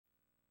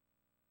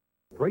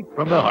straight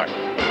from the heart.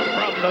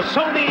 From the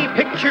Sony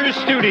Pictures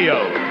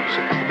Studios,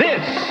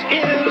 this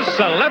is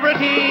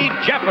Celebrity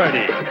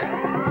Jeopardy!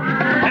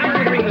 Now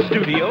entering the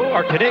studio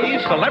are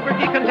today's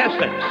celebrity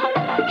contestants.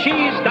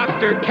 She's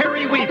Dr.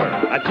 Carrie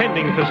Weaver,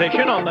 attending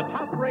physician on the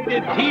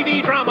top-rated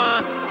TV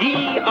drama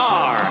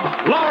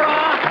ER,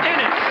 Laura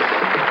Ennis.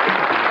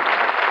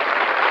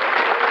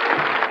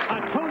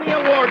 Tony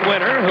Award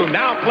winner who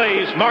now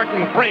plays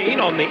Martin Crane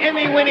on the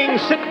Emmy-winning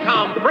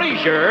sitcom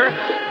Frasier,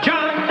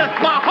 John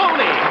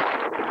Mahoney.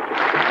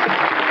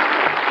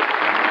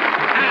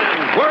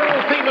 And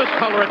world-famous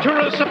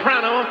coloratura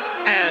soprano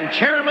and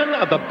chairman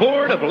of the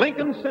board of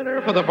Lincoln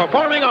Center for the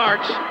Performing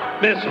Arts,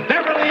 Miss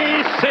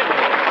Beverly Sills.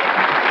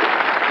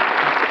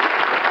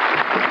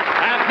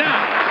 And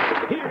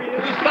now, here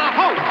is the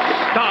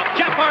host of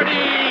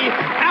Jeopardy,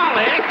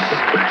 Alex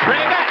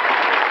Trebek.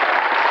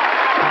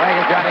 Thank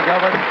you, Johnny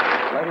Gilbert.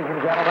 Ladies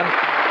and gentlemen,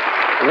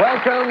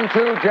 welcome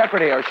to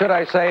Jeopardy, or should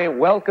I say,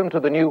 welcome to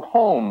the new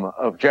home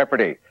of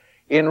Jeopardy.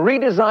 In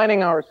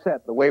redesigning our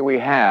set the way we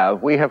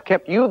have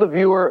kept you, the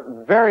viewer,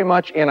 very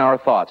much in our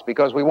thoughts,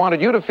 because we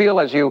wanted you to feel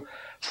as you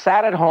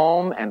sat at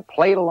home and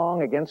played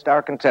along against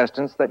our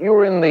contestants that you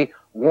were in the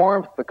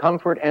warmth, the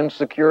comfort, and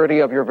security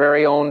of your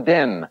very own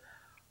den,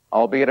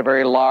 albeit a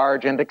very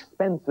large and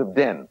expensive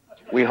den.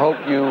 We hope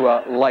you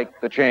like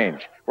the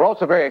change. We're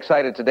also very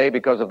excited today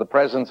because of the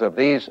presence of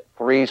these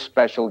three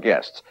special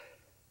guests.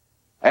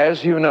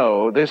 As you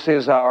know, this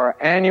is our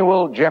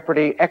annual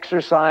Jeopardy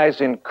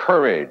exercise in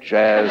courage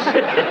as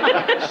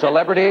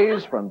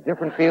celebrities from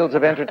different fields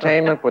of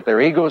entertainment put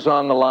their egos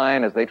on the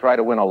line as they try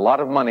to win a lot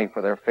of money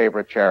for their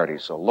favorite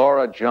charities. So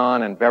Laura,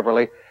 John, and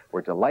Beverly,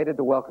 we're delighted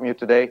to welcome you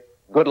today.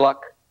 Good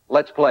luck.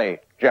 Let's play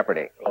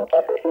Jeopardy.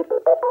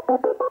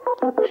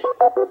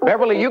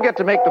 Beverly, you get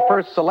to make the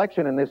first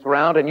selection in this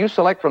round, and you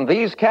select from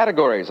these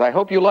categories. I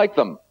hope you like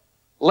them.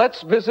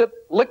 Let's visit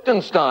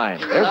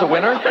Liechtenstein. There's a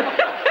winner.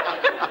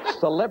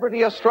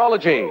 Celebrity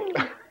astrology.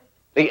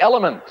 The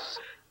elements.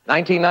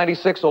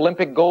 1996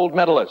 Olympic gold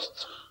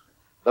medalists.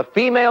 The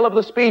female of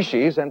the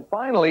species. And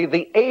finally,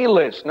 the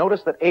A-list.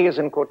 Notice that A is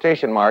in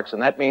quotation marks,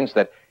 and that means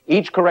that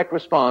each correct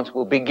response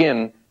will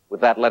begin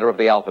with that letter of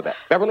the alphabet.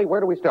 Beverly,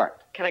 where do we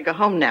start? Can I go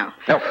home now?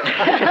 No.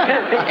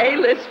 The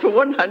A-list for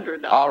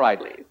 $100. All right.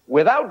 Please.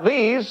 Without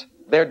these,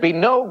 there'd be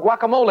no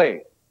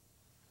guacamole.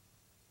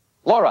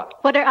 Laura.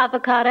 What are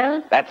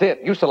avocados? That's it.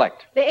 You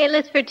select. The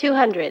A-list for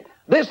 200.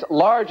 This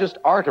largest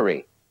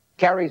artery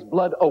carries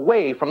blood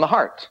away from the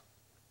heart.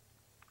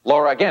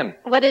 Laura again.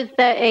 What is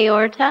the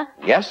aorta?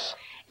 Yes.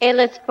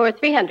 A-list for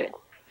 300.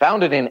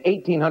 Founded in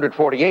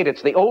 1848,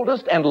 it's the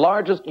oldest and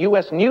largest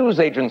U.S. news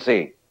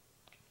agency.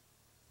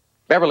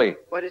 Beverly.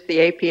 What is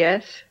the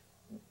APS?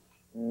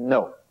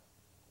 No.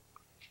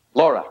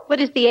 Laura. What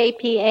is the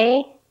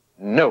APA?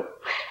 No.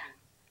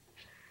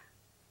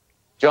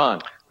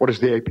 John. What is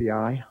the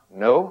API?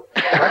 No.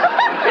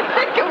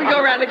 Can we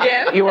go around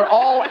again? You are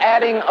all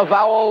adding a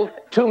vowel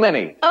too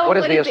many. Oh, what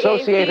is the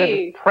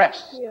Associated AP?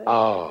 Press? Yeah.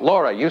 Oh.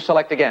 Laura, you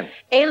select again.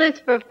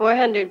 A-list for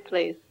 400,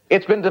 please.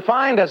 It's been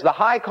defined as the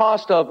high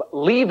cost of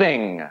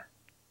leaving.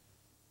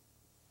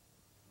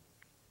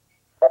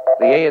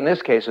 The A in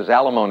this case is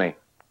alimony.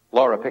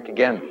 Laura, pick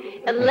again.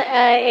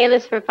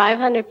 A-list for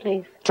 500,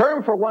 please.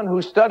 Term for one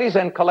who studies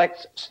and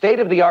collects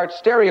state-of-the-art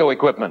stereo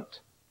equipment.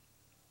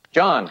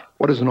 John.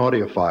 What is an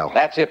audiophile?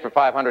 That's it for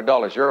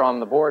 $500. You're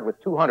on the board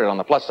with 200 on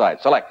the plus side.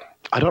 Select.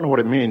 I don't know what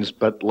it means,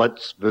 but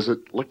let's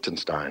visit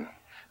Liechtenstein.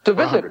 To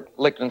visit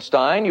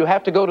Liechtenstein, you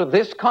have to go to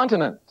this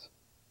continent.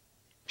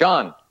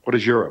 John. What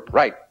is Europe?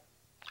 Right.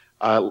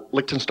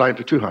 Liechtenstein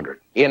for 200.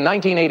 In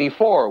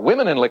 1984,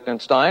 women in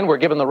Liechtenstein were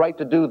given the right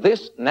to do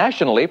this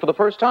nationally for the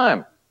first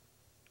time.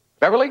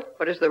 Beverly?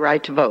 What is the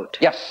right to vote?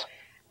 Yes.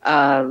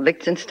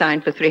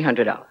 Liechtenstein for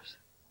 $300.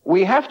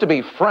 We have to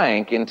be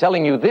frank in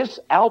telling you this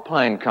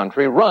alpine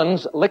country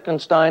runs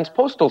Liechtenstein's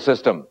postal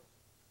system.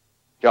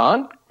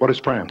 John? What is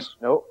France?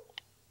 No.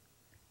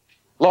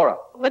 Laura?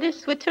 What is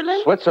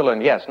Switzerland?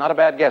 Switzerland, yes. Not a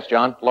bad guess,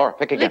 John. Laura,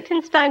 pick again.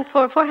 Liechtenstein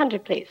for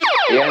 400, please.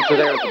 The answer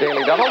there is the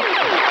Daily Double.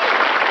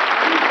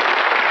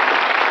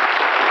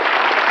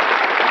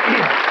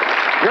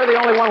 You're the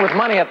only one with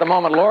money at the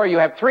moment, Laura. You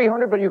have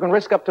 300, but you can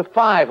risk up to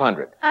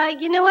 500.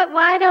 You know what?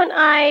 Why don't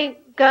I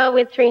go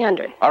with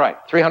 300? All right,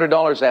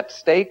 $300 at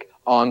stake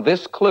on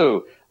this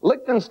clue.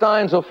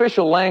 Liechtenstein's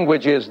official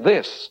language is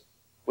this,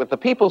 with the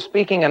people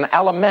speaking an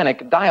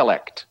Alemannic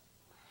dialect.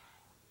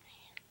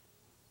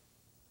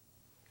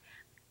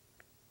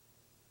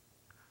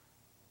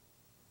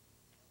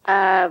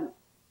 What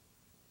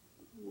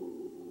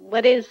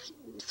is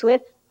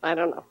Swiss? I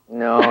don't know.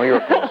 No, you're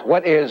close.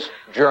 What is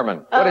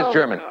German? What is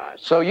German? Gosh.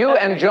 So you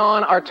and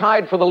John are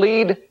tied for the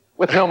lead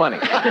with no money.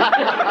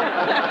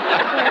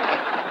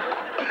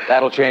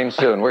 That'll change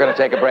soon. We're going to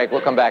take a break.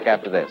 We'll come back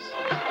after this.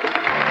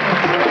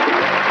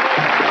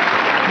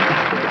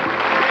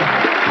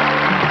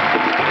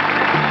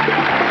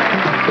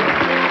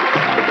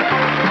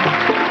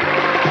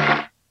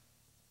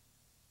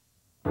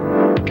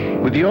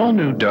 With the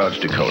all-new Dodge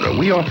Dakota,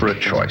 we offer a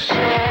choice.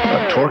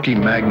 A torquey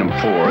Magnum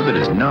 4 that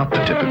is not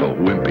the typical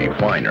wimpy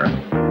whiner.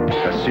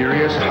 A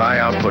serious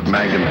high-output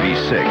Magnum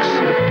V6.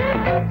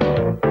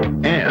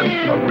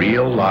 And a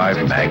real live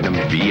Magnum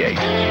V8.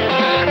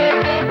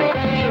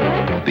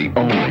 The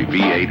only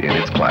V8 in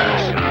its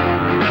class.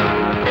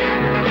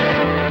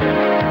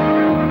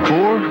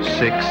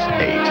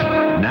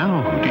 468.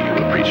 Now who do you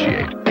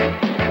appreciate?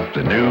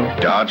 The new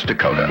Dodge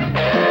Dakota.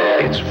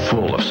 It's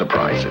full of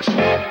surprises.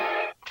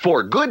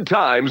 For good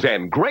times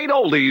and great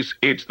oldies,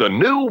 it's the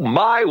new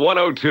My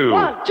 102.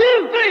 1,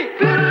 2, 3.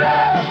 Fill it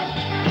up.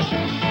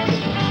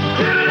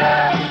 Fill it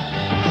up.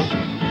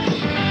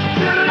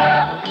 Fill it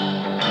up.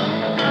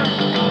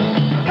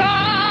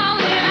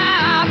 Calling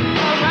out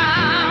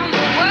around the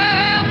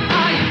world.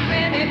 Are you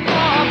ready for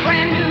a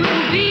brand new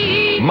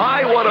beat?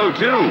 My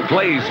 102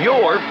 plays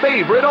your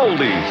favorite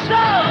oldies.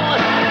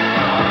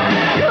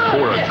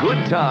 For a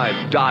good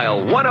time,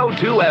 dial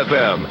 102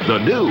 FM, the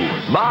new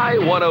My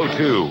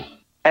 102.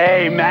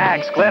 Hey,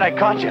 Max, glad I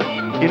caught you.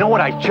 You know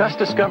what I just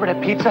discovered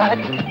at Pizza Hut?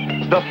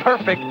 The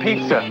perfect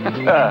pizza.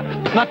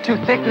 Not too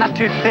thick, not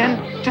too thin.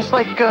 Just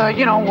like,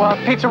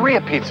 pizzeria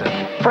pizza.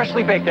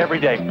 Freshly baked every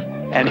day.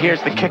 And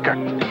here's the kicker.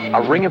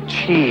 A ring of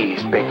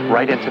cheese baked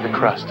right into the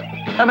crust.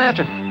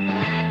 Imagine.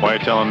 Why are you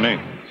telling me?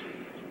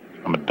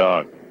 I'm a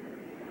dog.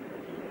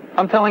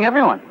 I'm telling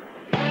everyone.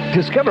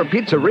 Discover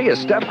Pizzeria's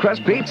Stuffed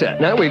Crust Pizza.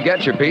 Now we've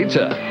got your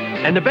pizza.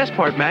 And the best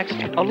part, Max,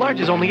 a large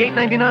is only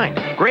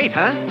 $8.99. Great,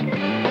 huh?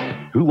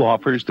 Who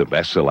offers the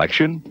best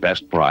selection,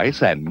 best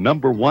price, and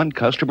 #1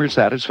 customer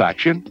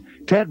satisfaction?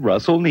 Ted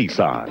Russell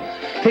Nissan.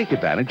 Take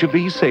advantage of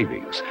these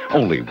savings.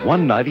 Only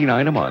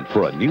 $199 a month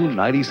for a new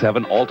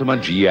 97 Altima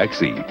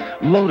GXE.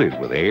 Loaded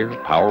with air,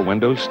 power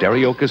windows,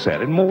 stereo cassette,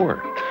 and more.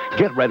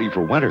 Get ready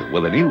for winter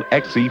with a new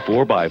XE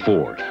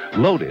 4x4.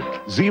 Loaded,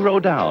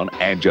 0 down,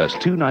 and just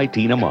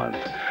 $219 a month.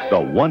 The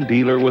one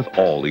dealer with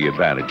all the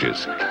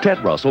advantages.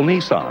 Ted Russell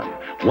Nissan.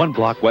 1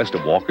 block west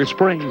of Walker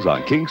Springs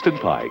on Kingston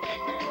Pike.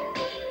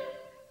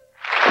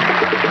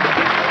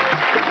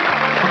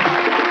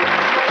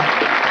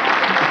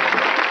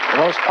 The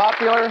most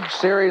popular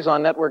series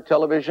on network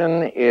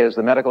television is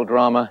the medical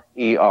drama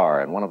ER,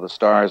 and one of the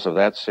stars of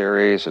that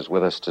series is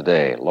with us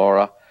today,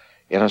 Laura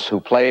Innes, who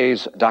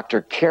plays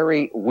Dr.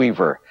 Carrie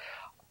Weaver,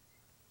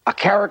 a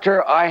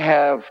character I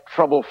have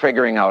trouble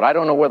figuring out. I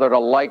don't know whether to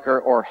like her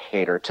or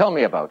hate her. Tell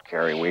me about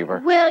Carrie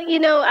Weaver. Well,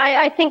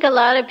 I think a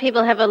lot of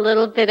people have a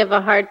little bit of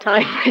a hard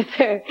time with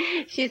her.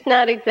 She's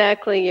not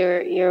exactly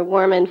your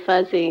warm and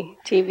fuzzy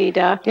TV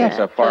doctor. Yes,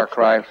 a far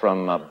cry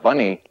from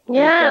Bunny, the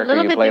yeah, a character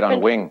little you bit played different.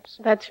 on Wings.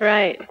 That's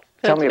right. So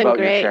Tell me it's about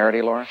been your great.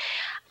 charity, Laura.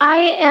 I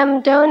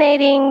am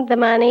donating the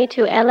money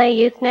to LA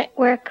Youth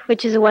Network,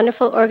 which is a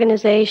wonderful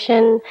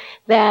organization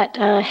that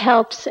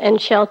helps and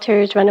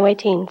shelters runaway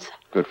teens.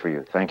 Good for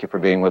you. Thank you for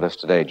being with us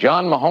today.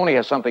 John Mahoney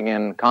has something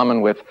in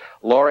common with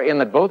Laura in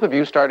that both of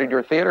you started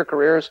your theater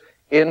careers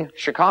in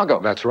Chicago.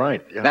 That's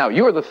right. Yeah. Now,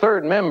 you are the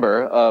third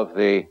member of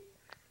the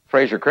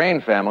Fraser Crane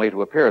family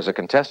to appear as a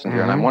contestant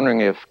here, and I'm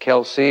wondering if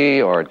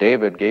Kelsey or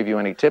David gave you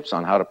any tips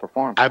on how to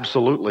perform.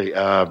 Absolutely.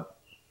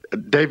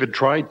 David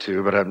tried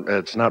to, but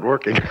it's not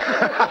working.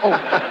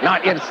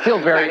 Not yet. It's still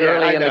very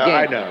early in the game.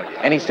 I know.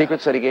 Any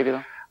secrets that he gave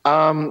you,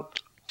 though?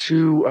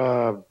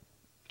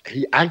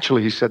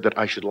 He said that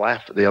I should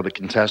laugh at the other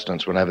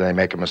contestants whenever they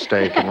make a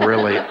mistake and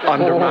really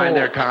undermine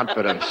their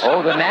confidence.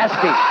 Oh, the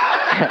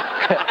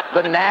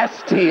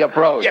nasty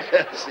approach.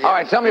 Yes. All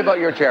right, tell me about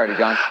your charity,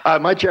 John.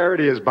 My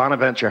charity is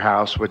Bonaventure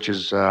House, which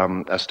is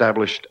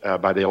established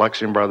by the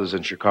Alexian brothers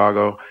in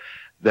Chicago,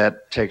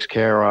 that takes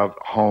care of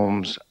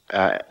homes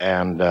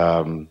and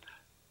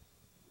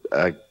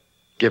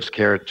gives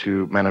care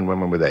to men and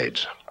women with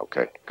AIDS.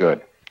 Okay,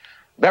 good.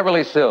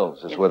 Beverly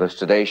Sills is with us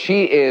today.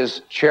 She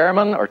is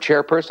chairman or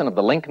chairperson of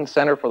the Lincoln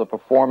Center for the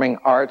Performing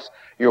Arts.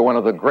 You're one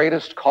of the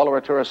greatest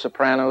coloratura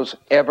sopranos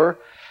ever.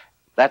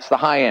 That's the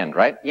high end,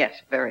 right?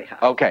 Yes, very high.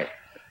 Okay.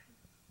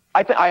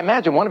 I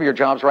imagine one of your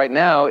jobs right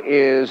now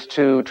is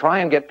to try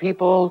and get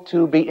people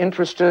to be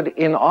interested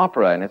in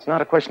opera. And it's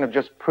not a question of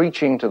just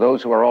preaching to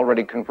those who are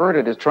already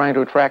converted. It's trying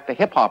to attract the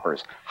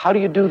hip-hoppers. How do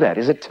you do that?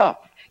 Is it tough?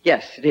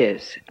 Yes, it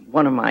is.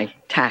 One of my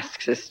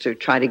tasks is to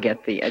try to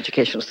get the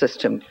educational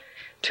system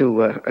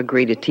to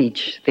agree to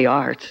teach the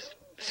arts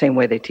the same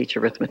way they teach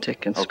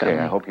arithmetic and spelling.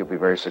 Okay, I hope you'll be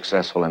very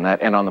successful in that.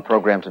 And on the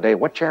program today,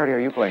 what charity are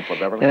you playing for,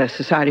 Beverly? The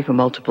Society for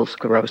Multiple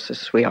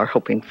Sclerosis. We are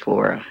hoping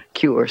for a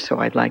cure, so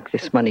I'd like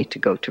this money to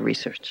go to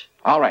research.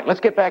 All right,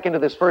 let's get back into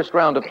this first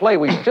round of play.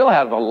 We still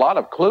have a lot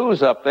of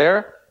clues up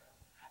there.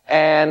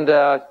 And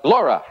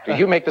Laura, do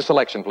you make the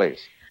selection, please?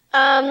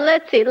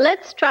 Let's see.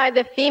 Let's try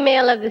the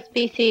female of the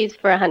species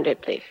for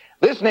 100, please.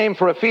 This name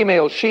for a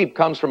female sheep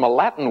comes from a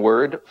Latin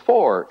word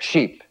for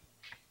sheep.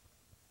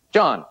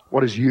 John.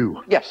 What is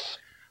you? Yes.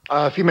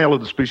 Female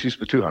of the species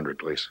for 200,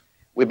 please.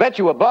 We bet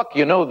you $1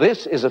 you know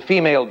this is a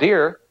female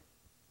deer.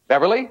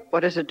 Beverly?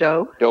 What is a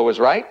doe? Doe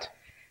is right.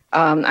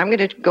 I'm going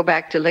to go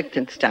back to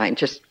Liechtenstein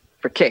just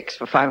for kicks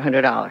for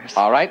 $500.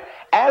 All right.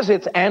 As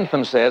its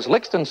anthem says,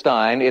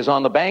 Liechtenstein is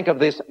on the bank of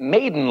this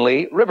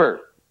maidenly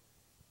river.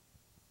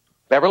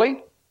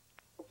 Beverly?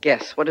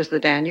 Yes. What is the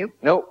Danube?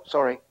 No,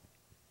 sorry.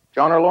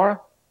 John or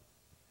Laura?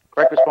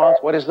 Correct response.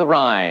 What is the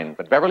Rhine?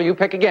 But Beverly, you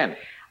pick again.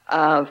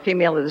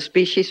 Female of the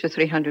species for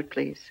 300,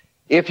 please.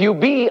 If you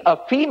be a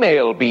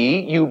female bee,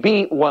 you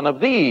be one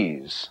of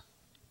these.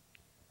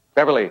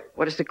 Beverly?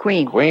 What is the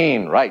queen?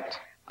 Queen, right.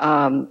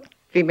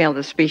 Female of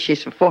the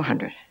species for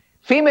 400.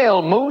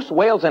 Female moose,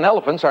 whales, and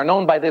elephants are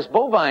known by this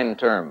bovine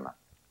term.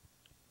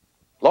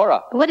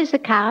 Laura? What is a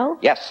cow?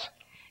 Yes.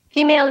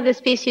 Female of the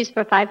species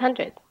for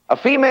 500. A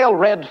female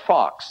red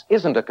fox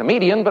isn't a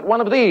comedian, but one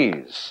of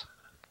these.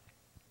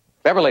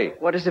 Beverly?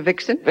 What is a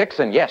vixen?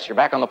 Vixen, yes. You're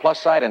back on the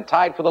plus side and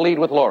tied for the lead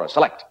with Laura.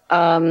 Select.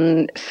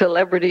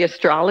 Celebrity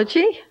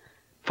astrology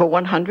for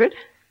 100.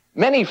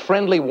 Many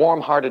friendly,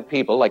 warm-hearted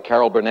people like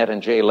Carol Burnett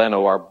and Jay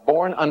Leno are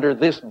born under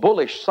this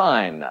bullish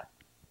sign.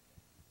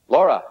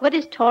 Laura? What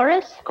is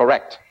Taurus?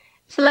 Correct.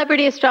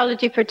 Celebrity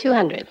astrology for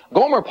 200.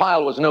 Gomer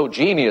Pyle was no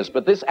genius,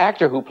 but this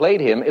actor who played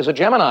him is a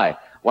Gemini,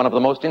 one of the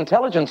most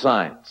intelligent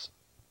signs.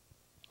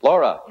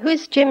 Laura? Who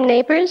is Jim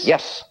Neighbors?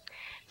 Yes.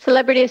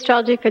 Celebrity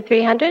astrology for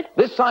 300.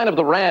 This sign of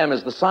the ram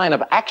is the sign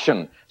of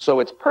action,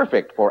 so it's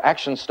perfect for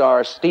action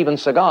star Steven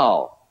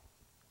Seagal.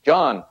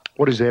 John?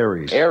 What is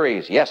Aries?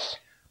 Aries, yes.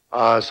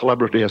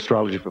 Celebrity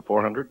astrology for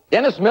 400.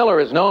 Dennis Miller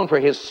is known for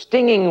his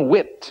stinging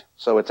wit,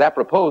 so it's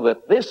apropos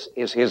that this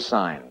is his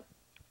sign.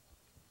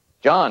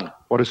 John?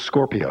 What is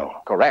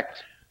Scorpio?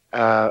 Correct.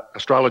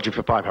 Astrology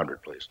for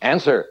 500, please.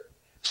 Answer.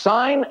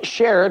 Sign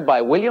shared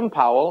by William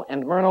Powell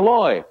and Myrna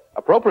Loy,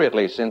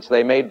 appropriately since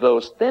they made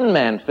those Thin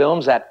Man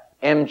films at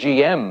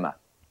MGM.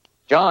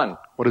 John?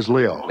 What is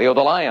Leo? Leo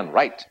the Lion,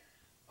 right.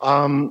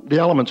 The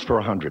elements for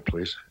 100,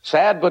 please.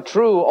 Sad but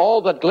true,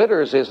 all that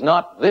glitters is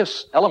not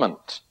this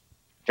element.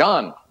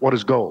 John? What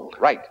is gold?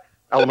 Right.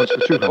 Elements for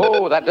 200.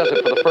 Oh, that does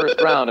it for the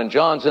first round, and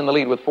John's in the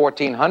lead with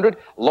 1,400.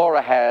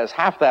 Laura has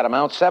half that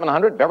amount,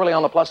 700. Beverly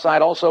on the plus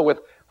side also with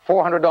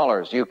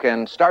 $400. You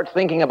can start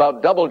thinking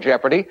about double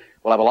jeopardy.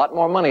 We'll have a lot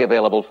more money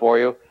available for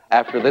you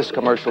after this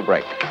commercial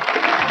break.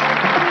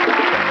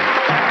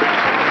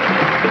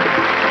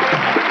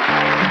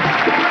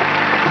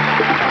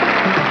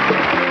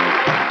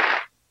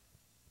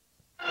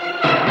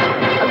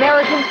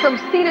 Americans from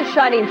sea to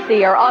shining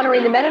sea are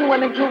honoring the men and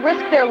women who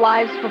risked their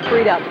lives for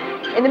freedom.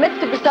 In the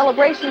midst of the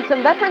celebration,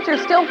 some veterans are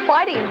still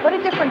fighting, but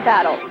a different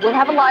battle. We'll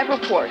have a live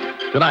report.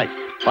 Tonight,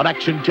 on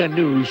Action 10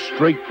 News,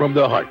 straight from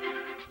the heart.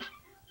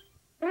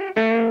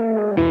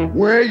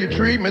 Well, you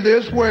treat me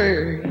this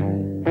way,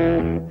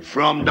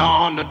 from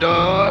dawn to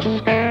dusk.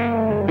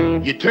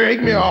 You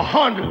take me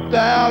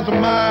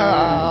 100,000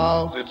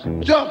 miles,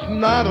 it's just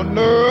not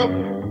enough.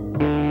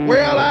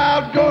 Well,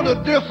 I'll go the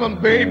distance,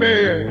 baby,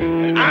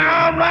 and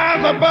I'll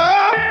rise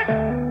above,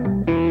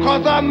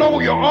 'cause I know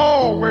you're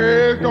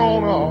always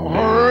gonna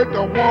hurt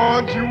the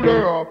ones you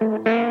love.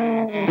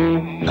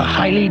 The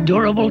highly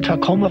durable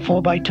Tacoma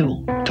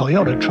 4x2.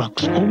 Toyota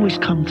trucks always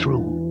come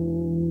through.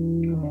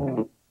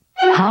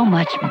 How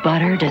much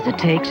butter does it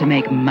take to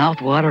make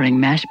mouth-watering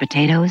mashed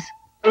potatoes?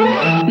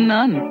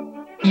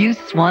 None. Use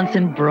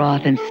Swanson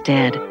broth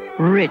instead.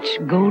 Rich,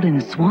 golden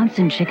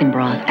Swanson chicken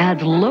broth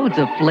adds loads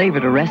of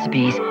flavor to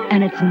recipes,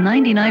 and it's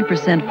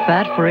 99%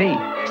 fat-free.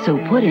 So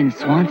put in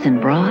Swanson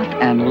broth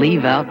and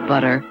leave out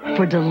butter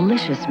for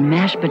delicious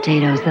mashed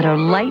potatoes that are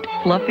light,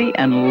 fluffy,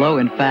 and low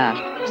in fat.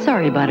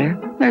 Sorry, butter.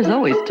 There's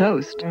always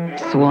toast.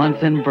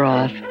 Swanson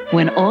broth,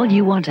 when all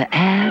you want to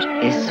add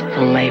is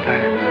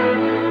flavor.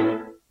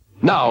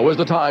 Now is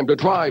the time to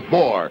drive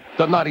more.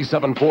 The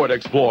 97 Ford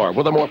Explorer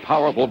with a more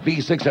powerful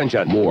V6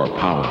 engine. More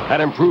power.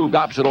 An improved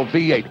optional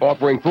V8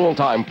 offering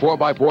full-time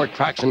 4x4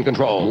 traction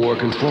control. More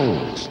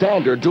control.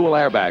 Standard dual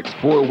airbags,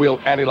 four-wheel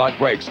anti-lock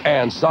brakes,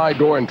 and side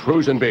door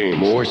intrusion beams.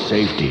 More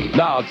safety.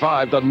 Now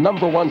drive the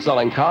 #1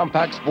 selling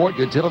compact sport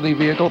utility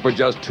vehicle for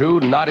just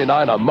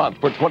 $299 a month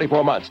for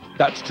 24 months.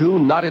 That's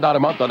 $299 a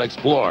month on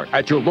Explorer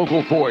at your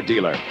local Ford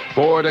dealer.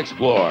 Ford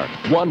Explorer.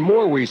 One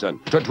more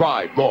reason to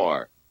drive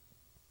more.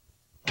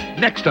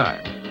 Next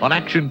time on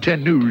Action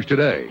 10 News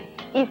Today.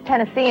 East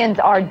Tennesseans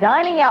are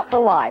dining out for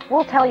life.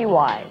 We'll tell you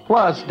why.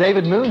 Plus,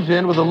 David Moon's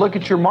in with a look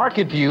at your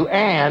market view,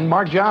 and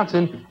Mark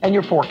Johnson and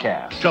your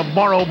forecast.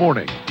 Tomorrow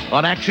morning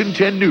on Action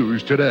 10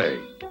 News Today.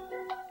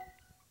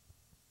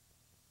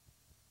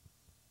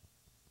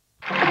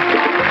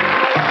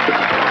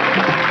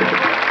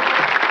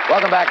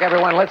 Welcome back,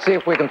 everyone. Let's see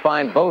if we can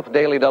find both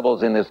daily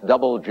doubles in this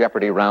double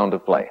Jeopardy round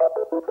of play.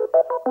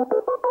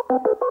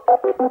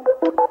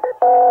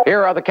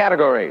 Here are the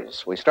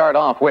categories. We start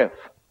off with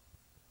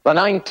the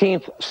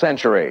 19th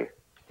century.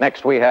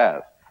 Next we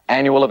have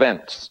annual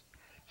events,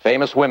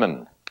 famous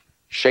women,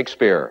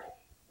 Shakespeare,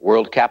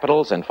 world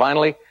capitals, and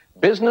finally,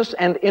 business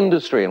and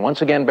industry. And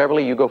once again,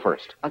 Beverly, you go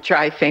first. I'll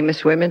try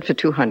famous women for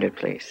 200,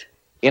 please.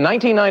 In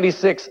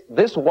 1996,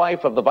 this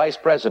wife of the vice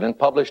president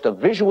published a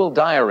visual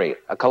diary,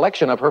 a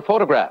collection of her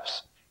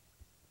photographs.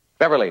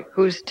 Beverly.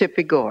 Who's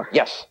Tippi Gore?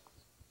 Yes.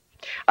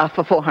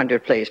 For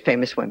 400, please,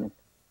 famous women.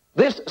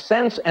 This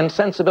Sense and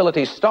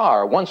Sensibility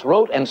star once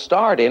wrote and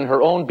starred in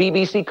her own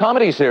BBC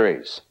comedy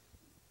series.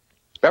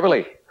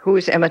 Beverly. Who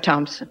is Emma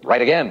Thompson?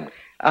 Right again.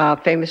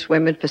 Famous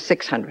women for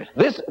 600.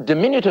 This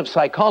diminutive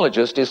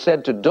psychologist is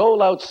said to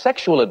dole out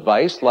sexual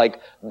advice like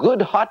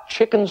good hot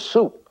chicken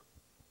soup.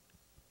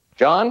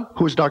 John?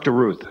 Who's Dr.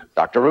 Ruth?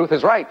 Dr. Ruth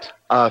is right.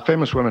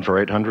 Famous women for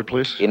 800,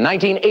 please. In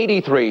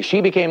 1983,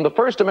 she became the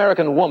first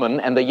American woman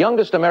and the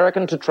youngest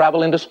American to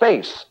travel into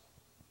space.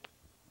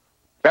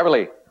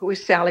 Beverly? Who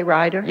is Sally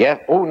Ryder? Yeah.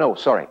 Oh, no,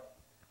 sorry.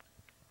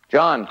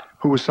 John?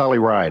 Who was Sally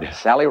Ride?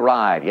 Sally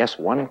Ride. Yes,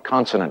 one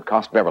consonant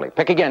cost Beverly.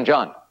 Pick again,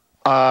 John.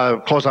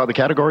 Close out the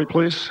category,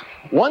 please.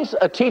 Once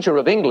a teacher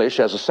of English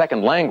as a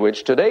second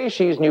language, today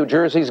she's New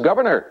Jersey's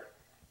governor.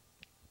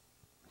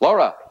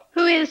 Laura?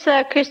 Who is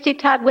Christy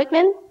Todd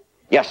Whitman?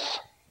 Yes.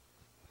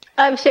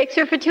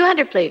 Shakespeare for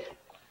 200, please.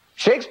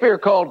 Shakespeare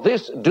called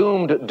this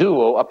doomed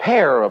duo a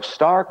pair of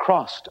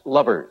star-crossed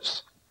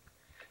lovers.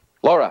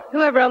 Laura? Who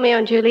are Romeo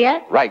and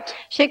Juliet? Right.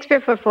 Shakespeare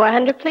for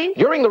 400, please.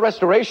 During the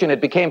Restoration,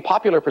 it became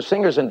popular for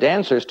singers and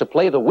dancers to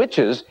play the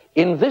witches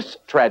in this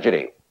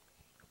tragedy.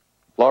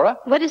 Laura?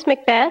 What is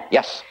Macbeth?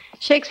 Yes.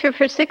 Shakespeare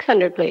for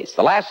 600, please.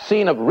 The last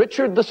scene of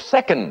Richard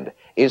II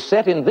is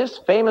set in this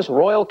famous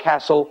royal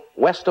castle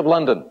west of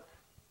London.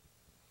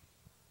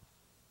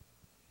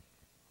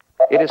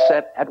 It is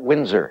set at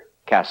Windsor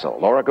Castle.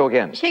 Laura, go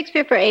again.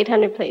 Shakespeare for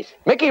 800, please.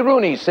 Mickey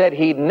Rooney said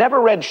he'd never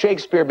read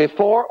Shakespeare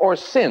before or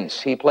since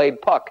he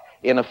played Puck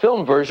in a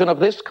film version of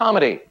this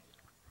comedy.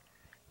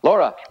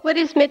 Laura? What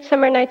is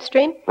Midsummer Night's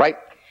Dream? Right.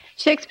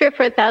 Shakespeare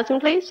for 1,000,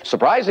 please.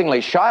 Surprisingly,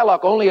 Shylock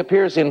only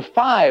appears in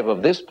 5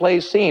 of this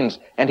play's scenes,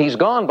 and he's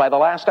gone by the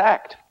last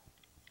act.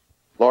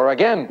 Laura,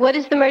 again. What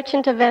is The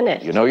Merchant of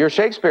Venice? You know your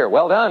Shakespeare.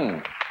 Well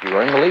done. You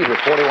are in the lead with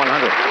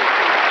 4,100.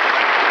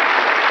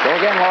 Go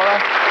again,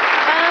 Laura.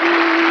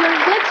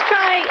 Let's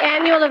try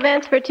annual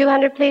events for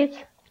 200, please.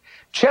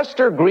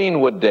 Chester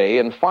Greenwood Day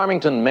in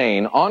Farmington,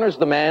 Maine honors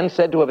the man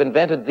said to have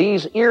invented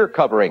these ear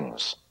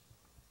coverings.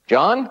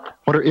 John?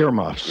 What are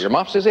earmuffs?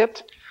 Earmuffs is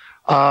it?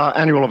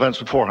 Annual events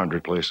for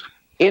 400, please.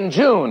 In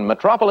June,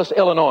 Metropolis,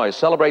 Illinois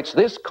celebrates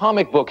this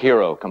comic book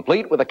hero,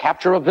 complete with a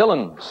capture of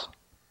villains.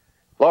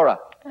 Laura?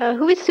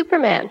 Who is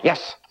Superman?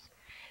 Yes.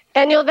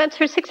 Annual events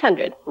for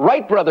 600.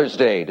 Wright Brothers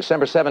Day,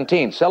 December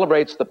 17th,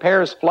 celebrates the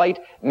pair's flight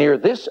near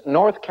this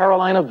North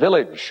Carolina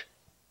village.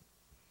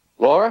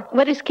 Laura?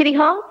 What is Kitty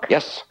Hawk?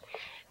 Yes.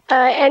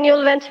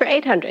 Annual events for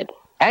 800.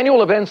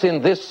 Annual events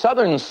in this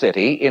southern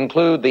city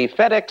include the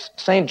FedEx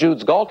St.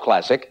 Jude's Golf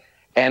Classic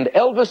and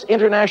Elvis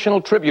International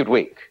Tribute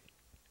Week.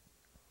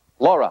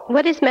 Laura?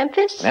 What is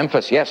Memphis?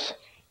 Memphis, yes.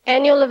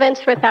 Annual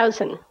events for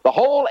 1,000. The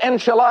whole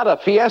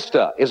enchilada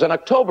fiesta is an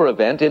October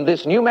event in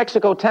this New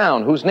Mexico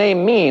town whose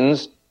name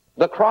means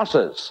the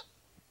Crosses.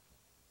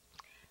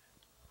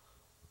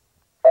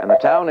 And the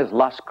town is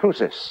Las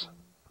Cruces.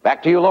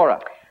 Back to you, Laura.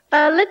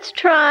 Let's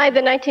try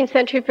the 19th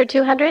century for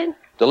 200.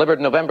 Delivered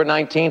November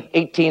 19th,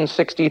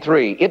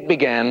 1863. It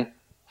began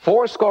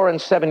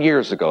 77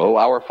 years ago.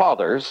 Our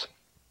fathers.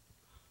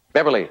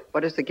 Beverly.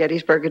 What is the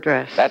Gettysburg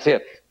Address? That's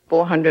it.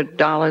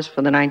 $400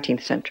 for the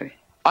 19th century.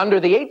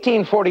 Under the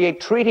 1848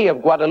 Treaty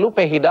of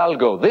Guadalupe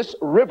Hidalgo, this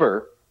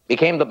river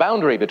became the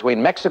boundary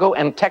between Mexico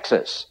and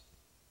Texas.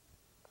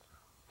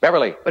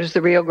 Beverly. What is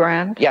the Rio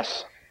Grande?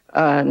 Yes.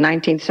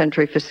 19th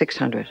century for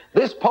 600.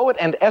 This poet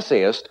and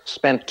essayist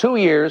spent 2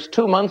 years,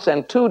 2 months,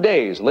 and 2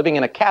 days living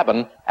in a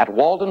cabin at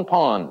Walden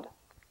Pond.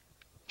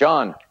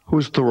 John.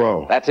 Who's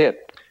Thoreau? That's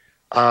it.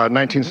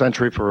 19th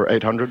century for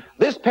 800.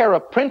 This pair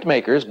of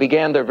printmakers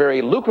began their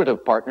very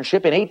lucrative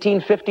partnership in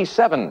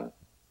 1857.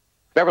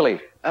 Beverly.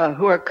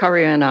 Who are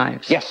Currier and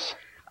Ives? Yes.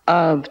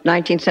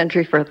 19th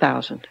century for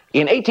 1,000.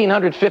 In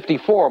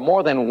 1854,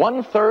 more than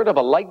 1/3 of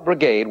a light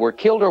brigade were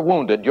killed or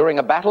wounded during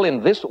a battle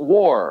in this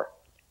war.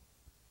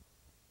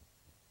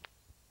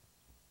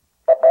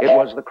 It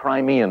was the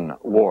Crimean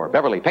War.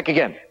 Beverly, pick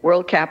again.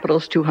 World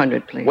capitals,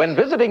 200, please. When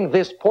visiting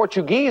this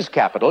Portuguese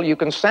capital, you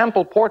can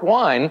sample port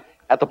wine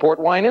at the Port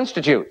Wine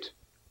Institute.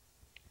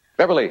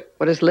 Beverly.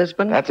 What is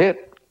Lisbon? That's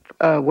it.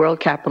 World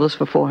capitals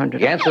for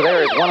 400. The answer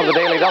there is one of the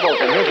daily doubles,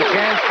 and here's a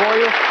chance for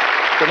you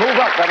to move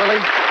up, Beverly.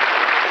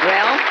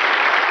 Well,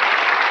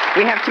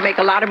 we have to make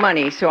a lot of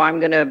money, so I'm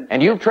going to...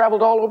 And you've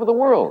traveled all over the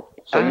world,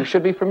 so you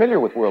should be familiar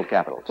with world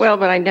capitals. Well,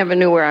 but I never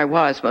knew where I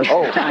was most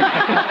of the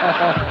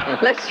time.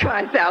 Let's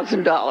try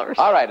 $1,000.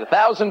 All right,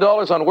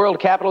 $1,000 on world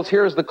capitals.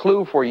 Here's the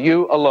clue for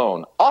you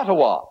alone.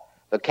 Ottawa,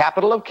 the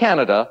capital of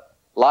Canada,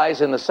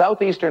 lies in the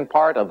southeastern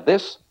part of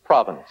this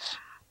province.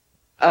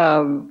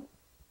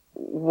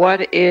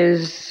 What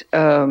is...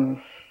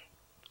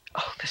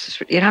 this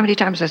is... You know how many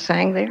times I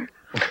sang there?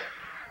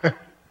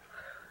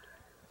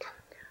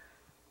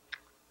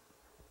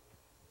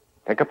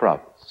 Pick a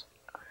province.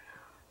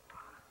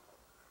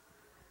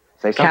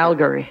 Say something.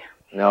 Calgary.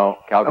 No,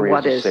 Calgary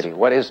is a city.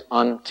 What is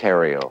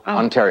Ontario? Oh.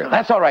 Ontario.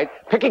 That's all right.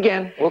 Pick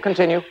again. We'll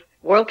continue.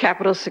 World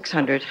capital,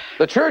 600.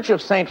 The Church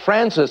of St.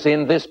 Francis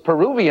in this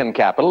Peruvian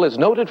capital is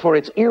noted for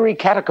its eerie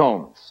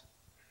catacombs.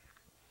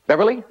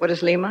 Beverly? What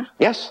is Lima?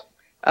 Yes.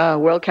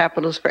 World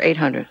capitals for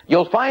 800.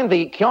 You'll find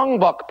the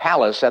Gyeongbok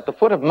Palace at the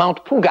foot of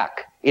Mount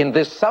Pugak in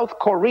this South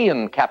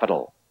Korean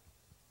capital.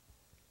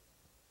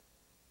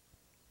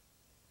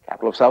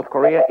 Capital of South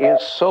Korea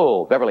is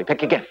Seoul. Beverly,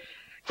 pick again.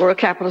 World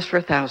capital is for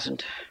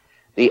 1,000.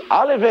 The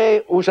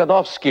Aleje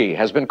Ujanovsky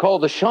has been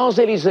called the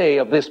Champs-Élysées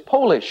of this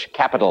Polish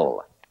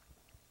capital.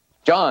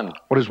 John.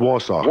 What is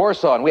Warsaw?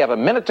 Warsaw, and we have a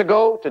minute to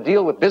go to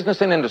deal with business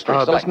and industry.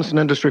 Business and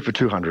industry for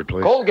 200,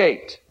 please.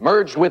 Colgate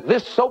merged with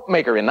this soap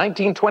maker in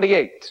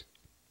 1928.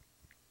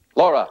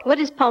 Laura. What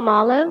is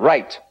Palmolive?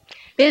 Right.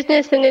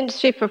 Business and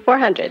industry for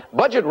 400.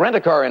 Budget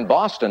Rent-A-Car in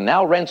Boston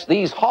now rents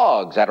these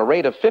hogs at a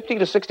rate of $50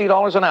 to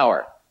 $60 an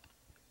hour.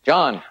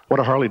 John. What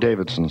are Harley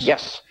Davidsons?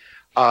 Yes.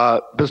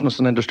 Business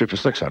and industry for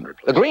 600.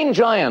 The Green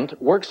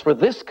Giant works for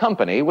this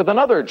company with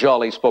another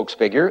jolly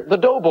spokesfigure, the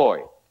Doughboy.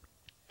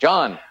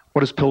 John.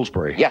 What is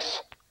Pillsbury?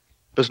 Yes.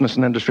 Business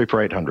and industry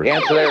for 800. The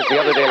answer there is the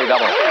other Daily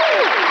Double.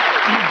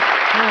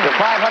 You're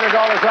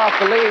 $500 off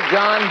the lead,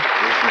 John.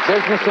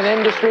 Business and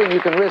industry, and you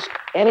can risk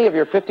any of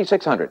your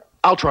 $5,600.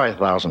 I'll try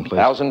 1,000, please.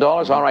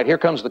 $1,000. All right, here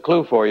comes the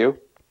clue for you.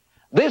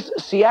 This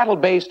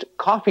Seattle-based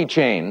coffee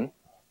chain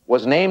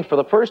was named for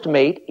the first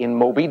mate in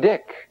Moby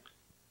Dick.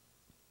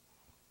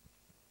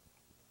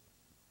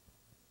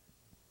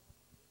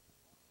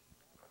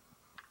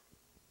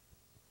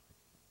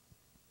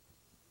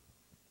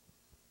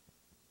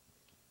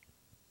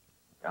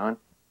 John?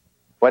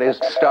 What is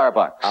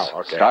Starbucks? Oh,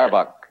 okay.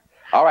 Starbucks.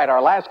 All right,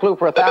 our last clue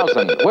for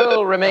 1,000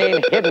 will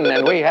remain hidden,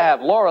 and we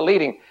have Laura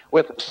leading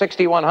with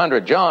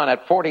 6,100, John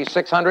at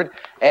 4,600,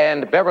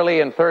 and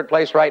Beverly in third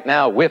place right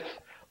now with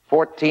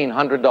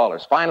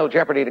 $1,400. Final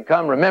Jeopardy to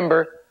come.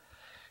 Remember,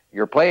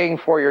 you're playing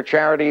for your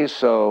charities,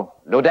 so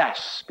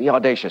l'audace, be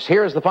audacious.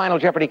 Here's the Final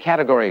Jeopardy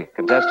category,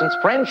 contestants.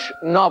 French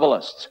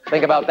novelists.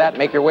 Think about that.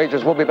 Make your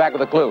wagers. We'll be back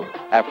with a clue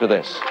after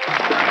this.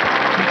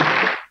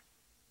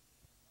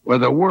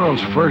 With the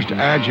world's first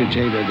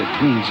agitator that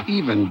cleans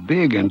even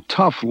big and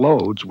tough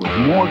loads with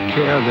more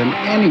care than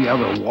any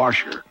other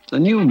washer, the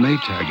new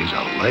Maytag is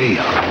a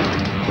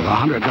layup. With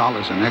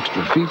 $100 in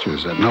extra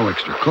features at no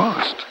extra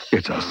cost,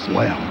 it's a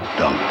slam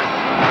dunk.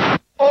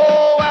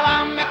 Oh, well,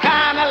 I'm the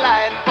kind of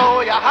light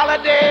for your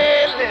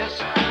holiday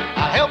list.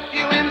 I'll help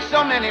you in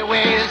so many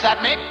ways.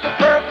 I'd make the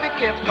perfect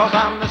gift, cause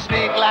I'm the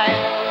snake light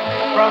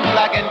from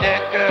Black &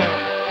 Decker.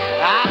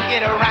 I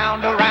get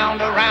around,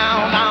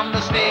 I'm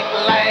the snake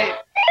light.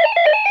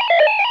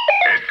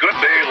 It could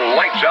be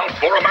lights out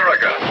for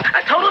America.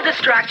 A total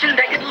distraction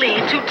that could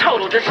lead to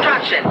total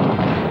destruction.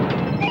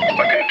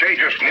 A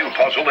contagious new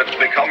puzzle that's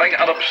becoming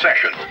an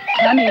obsession.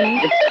 Honey,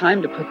 it's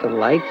time to put the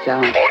lights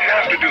out. All you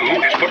have to do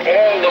is put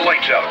all the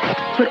lights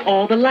out. Put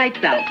all the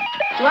lights out.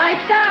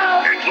 Lights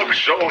out! It looks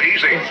so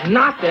easy. It's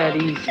not that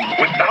easy.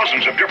 With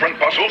thousands of different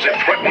puzzles, it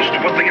threatens to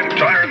put the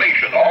entire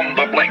nation on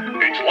the blink.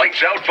 It's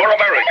lights out for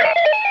America.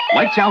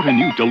 Lights Out and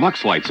new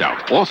Deluxe Lights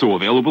Out. Also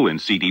available in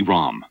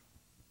CD-ROM.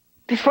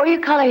 Before you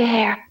color your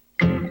hair,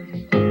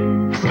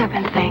 stop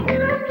and think.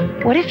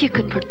 What if you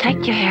could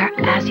protect your hair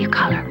as you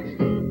color?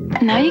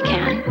 Now you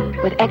can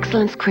with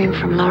Excellence Cream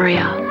from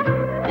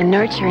L'Oreal. A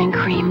nurturing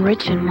cream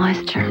rich in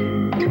moisture.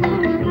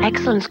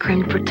 Excellence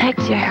Cream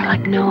protects your hair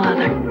like no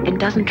other. It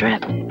doesn't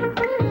drip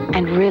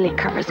and really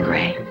covers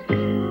gray.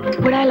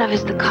 What I love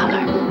is the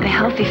color, the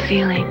healthy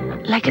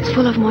feeling, like it's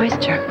full of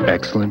moisture.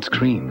 Excellence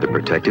Cream, the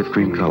protective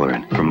cream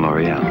colorant from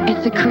L'Oreal.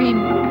 It's a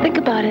cream. Think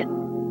about it.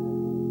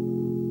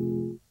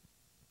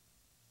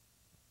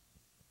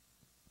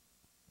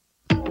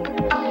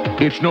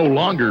 It's no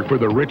longer for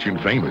the rich and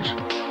famous.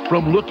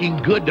 From looking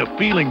good to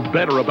feeling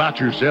better about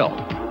yourself,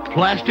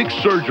 plastic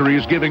surgery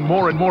is giving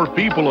more and more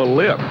people a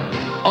lift.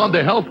 On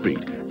the Health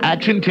Beat,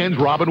 Action 10's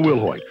Robin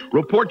Wilhoit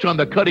reports on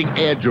the cutting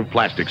edge of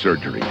plastic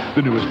surgery,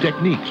 the newest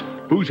techniques,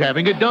 who's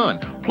having it done,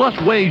 plus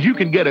ways you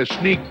can get a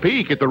sneak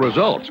peek at the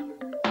results.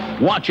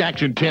 Watch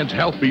Action 10's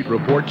Health Beat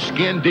report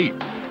Skin Deep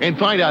and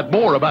find out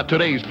more about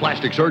today's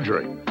plastic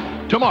surgery.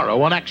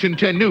 Tomorrow on Action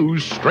 10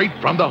 News, straight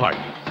from the heart.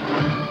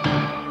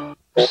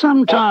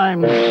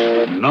 Sometimes,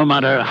 no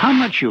matter how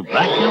much you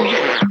vacuum,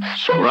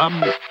 scrub,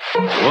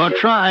 or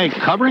try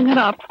covering it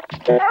up,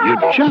 you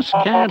just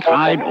can't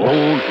hide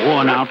old,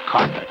 worn-out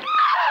carpet.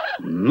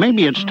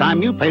 Maybe it's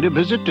time you paid a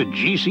visit to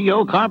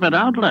GCO Carpet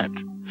Outlet.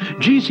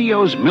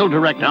 GCO's Mill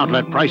Direct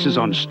Outlet prices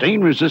on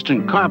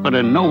stain-resistant carpet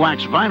and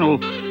no-wax vinyl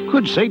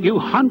could save you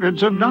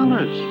hundreds of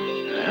dollars.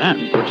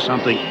 And put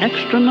something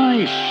extra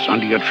nice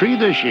under your tree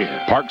this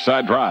year.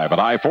 Parkside Drive at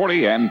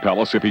I-40 and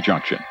Pellissippi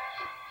Junction.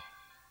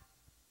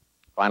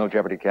 Final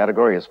Jeopardy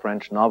category is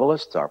French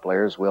novelists. Our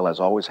players will, as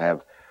always,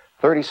 have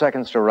 30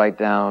 seconds to write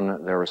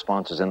down their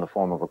responses in the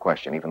form of a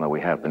question, even though we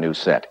have the new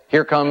set.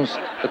 Here comes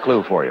the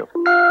clue for you.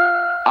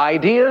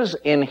 Ideas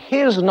in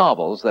his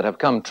novels that have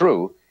come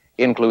true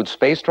include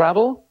space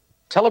travel,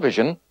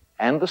 television,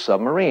 and the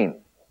submarine.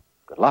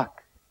 Good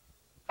luck.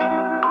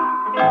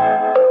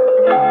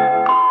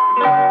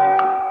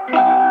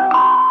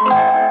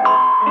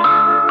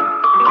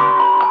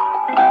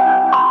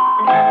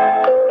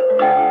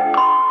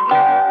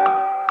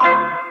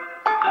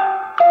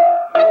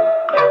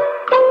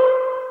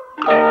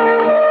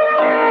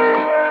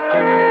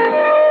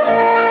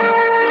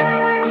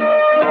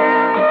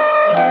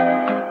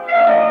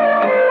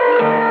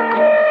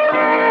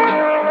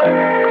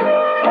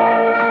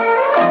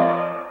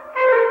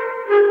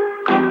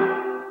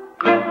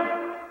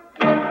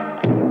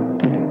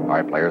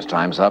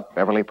 Time's up.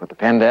 Beverly, put the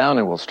pen down,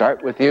 and we'll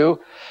start with you.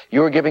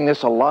 You were giving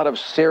this a lot of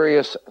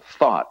serious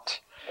thought.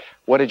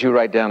 What did you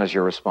write down as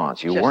your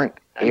response? You weren't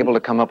able to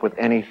come up with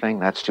anything.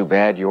 That's too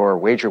bad. Your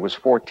wager was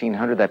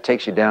 $1,400. That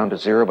takes you down to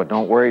zero, but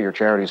don't worry, your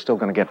charity is still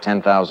going to get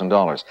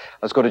 $10,000.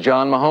 Let's go to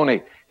John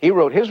Mahoney. He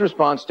wrote his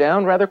response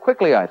down rather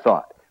quickly, I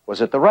thought.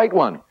 Was it the right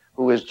one?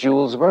 Who is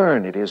Jules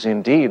Verne? It is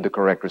indeed the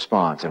correct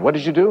response. And what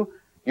did you do?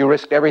 You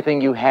risked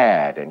everything you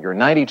had, and your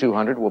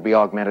 $9,200 will be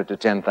augmented to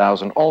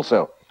 $10,000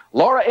 also.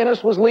 Laura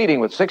Innes was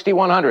leading with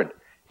 $6,100.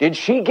 Did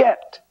she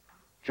get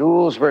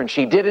Jules Verne?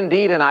 She did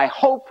indeed, and I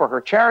hope for her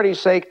charity's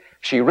sake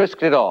she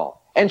risked it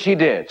all. And she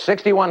did.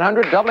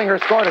 $6,100, doubling her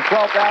score to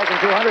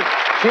 $12,200.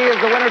 She is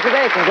the winner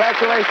today.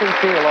 Congratulations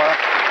to you, Laura.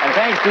 And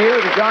thanks to you,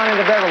 to John and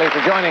to Beverly for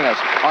joining us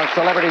on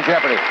Celebrity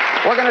Jeopardy.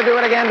 We're going to do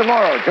it again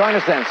tomorrow. Join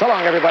us then. So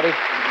long, everybody.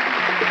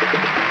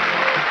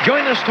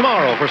 Join us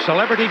tomorrow for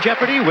Celebrity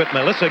Jeopardy with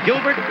Melissa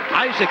Gilbert,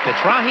 Isaac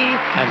Mizrahi,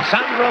 and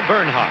Sandra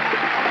Bernhardt.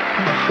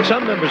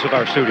 Some members of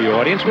our studio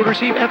audience will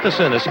receive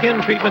Ethicin, a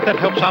skin treatment that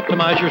helps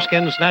optimize your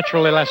skin's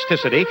natural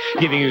elasticity,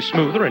 giving you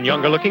smoother and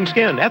younger-looking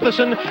skin.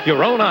 Ethicin,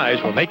 your own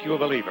eyes will make you a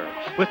believer.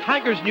 With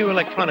Tiger's new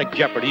electronic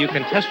Jeopardy, you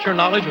can test your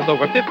knowledge with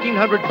over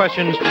 1,500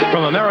 questions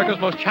from America's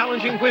most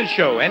challenging quiz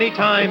show,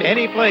 anytime,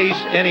 any place,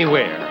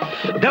 anywhere.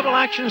 Double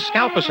Action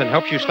Scalpicin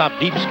helps you stop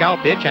deep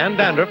scalp itch and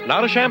dandruff,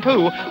 not a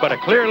shampoo, but a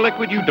clear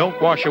liquid you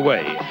don't wash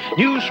away.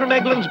 News from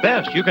Eggland's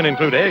Best. You can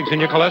include eggs in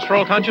your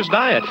cholesterol-conscious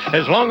diet,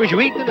 as long as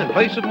you eat them in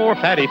place of more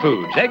fatty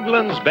foods.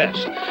 Eggland's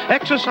Best.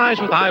 Exercise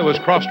with Iowa's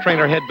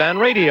cross-trainer headband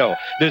radio,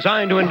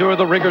 designed to endure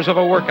the rigors of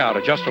a workout.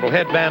 Adjustable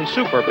headband,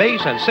 super,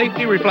 base, and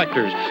safety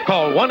reflectors.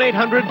 Call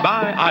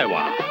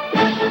 1-800-BY-IWA.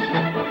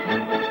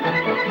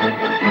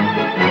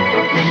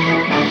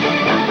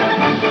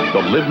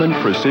 The Livman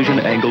Precision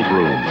Angle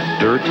Broom.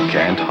 Dirt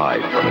can't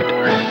hide from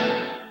it.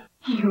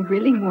 You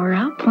really wore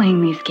out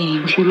playing these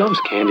games. She loves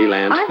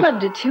Candyland. I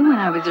loved it too when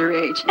I was her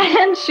age.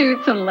 And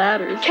Chutes and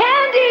Ladders.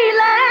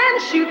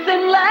 Candyland, Chutes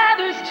and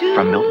Ladders too.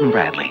 From Milton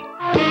Bradley.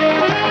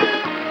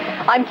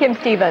 I'm Kim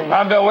Stevens.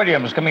 I'm Bill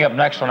Williams. Coming up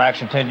next on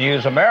Action 10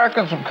 News,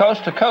 Americans from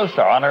coast to coast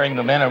are honoring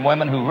the men and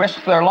women who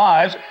risked their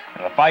lives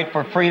in the fight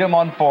for freedom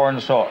on foreign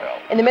soil.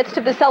 In the midst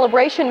of the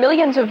celebration,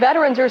 millions of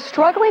veterans are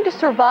struggling to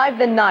survive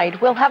the night.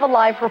 We'll have a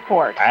live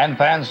report. And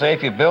fans say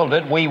if you build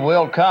it, we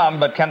will come.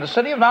 But can the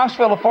city of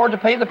Knoxville afford to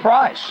pay the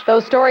price?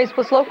 Those stories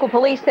plus local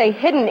police say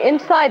hidden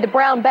inside the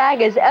brown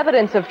bag is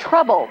evidence of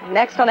trouble.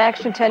 Next on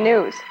Action 10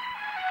 News.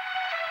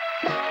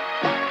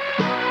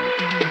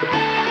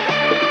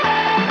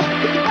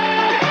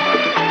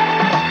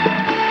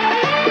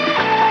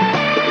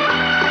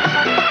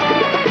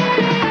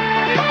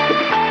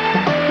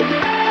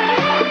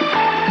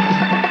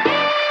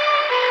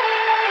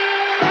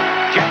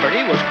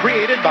 Was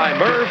created by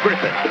Merv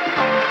Griffin.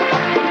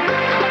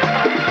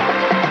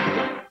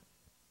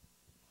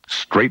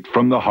 Straight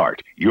from the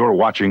heart, you're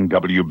watching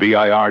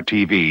WBIR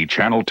TV,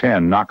 Channel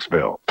 10,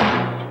 Knoxville.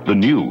 The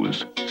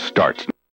news starts